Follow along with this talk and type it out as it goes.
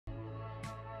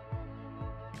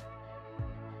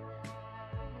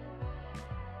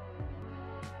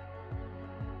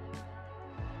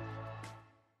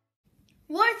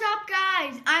What's up,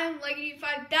 guys? I'm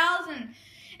Leggedy5000,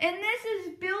 and this is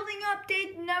building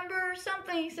update number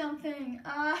something.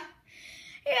 Okay,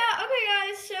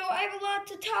 guys, so I have a lot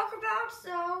to talk about.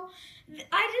 So,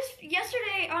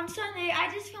 yesterday on Sunday,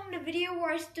 I just filmed a video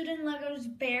where I stood in Legos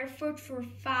barefoot for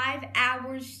 5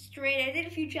 hours straight. I did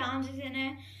a few challenges in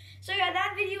it. So yeah,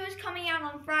 that video is coming out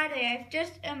on Friday.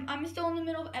 I'm still in the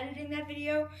middle of editing that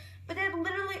video, but then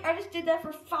literally I just did that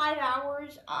for 5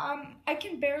 hours. I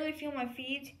can barely feel my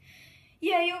feet.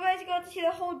 Yeah, you guys got to see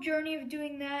the whole journey of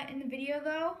doing that in the video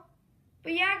though.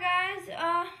 But yeah, guys,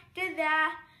 did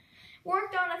that.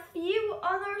 Worked on a few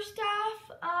other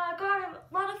stuff. Got a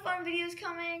lot of fun videos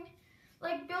coming.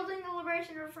 Like building the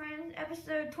Liberation of Friends,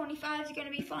 episode 25 is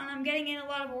gonna be fun. I'm getting in a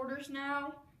lot of orders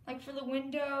now, like for the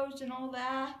windows and all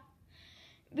that.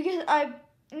 Because I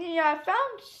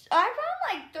found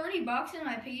like $30 in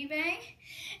my piggy bank,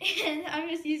 and I'm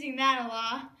just using that a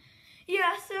lot.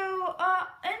 Yeah, so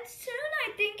and soon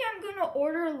I think I'm gonna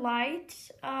order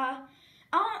lights. I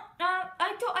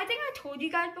think I told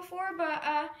you guys before, but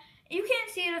you can't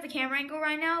see it at the camera angle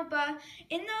right now. But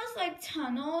in those like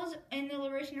tunnels in the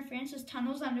Liberation of France, there's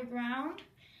tunnels underground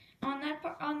on that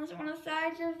part, on one of the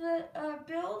sides of the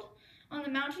build, on the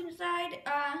mountain side.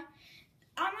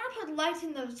 I'm gonna put lights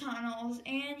in those tunnels,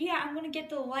 and yeah, I'm gonna get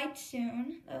the lights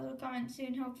soon. Those will come in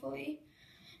soon, hopefully.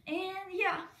 And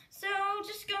yeah, so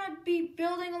just gonna be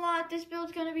building a lot. This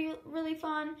build's gonna be really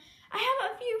fun. I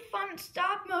have a few fun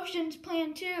stop motions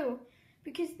planned too,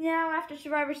 because now after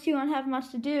Survivors 2, I don't have much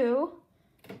to do.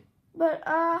 But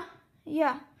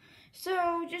yeah,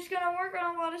 so just gonna work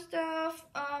on a lot of stuff.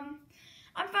 I'm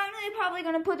finally probably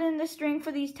gonna put in the string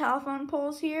for these telephone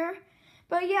poles here.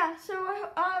 But yeah, so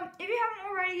if you haven't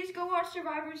already, just go watch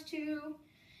Survivors 2.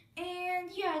 And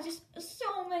yeah, just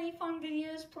so many fun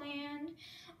videos planned.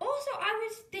 Also, I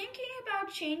was thinking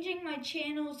about changing my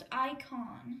channel's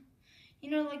icon. You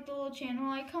know, like the little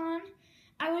channel icon.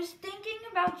 I was thinking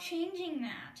about changing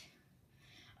that.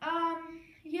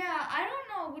 Yeah, I don't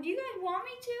know. Would you guys want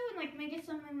me to? And like make it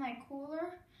something like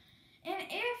cooler? And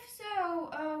if so,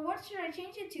 what should I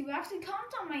change it to? Actually,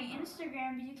 comment on my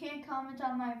Instagram, but you can't comment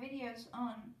on my videos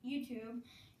on YouTube.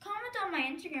 Comment on my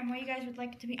Instagram what you guys would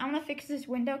like it to be. I'm gonna fix this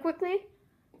window quickly.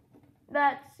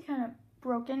 That's kind of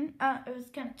broken. It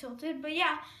was kind of tilted, but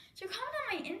yeah. So comment on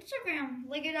my Instagram,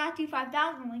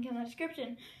 Leggedy5000, link in the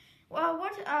description. Well,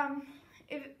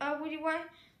 would you want,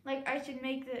 like, I should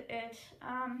make it,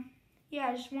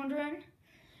 yeah, just wondering.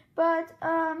 But,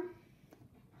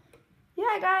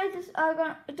 yeah, guys,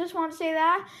 just want to say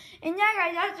that. And yeah,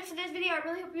 guys, that's it for this video. I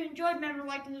really hope you enjoyed. Remember to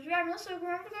like and subscribe. And also,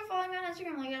 remember to go follow me on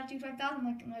Instagram, Leggedy5000,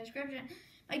 linked in the description.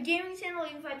 My gaming channel,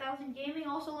 Leggedy5000 Gaming,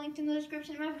 also linked in the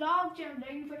description. My vlog channel,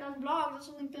 Leggedy5000 Vlogs,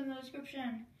 also linked in the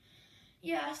description.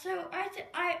 Yeah, so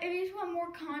if you just want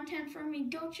more content from me,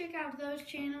 go check out those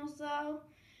channels, though.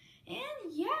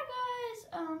 And yeah,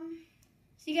 guys,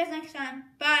 see you guys next time.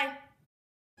 Bye.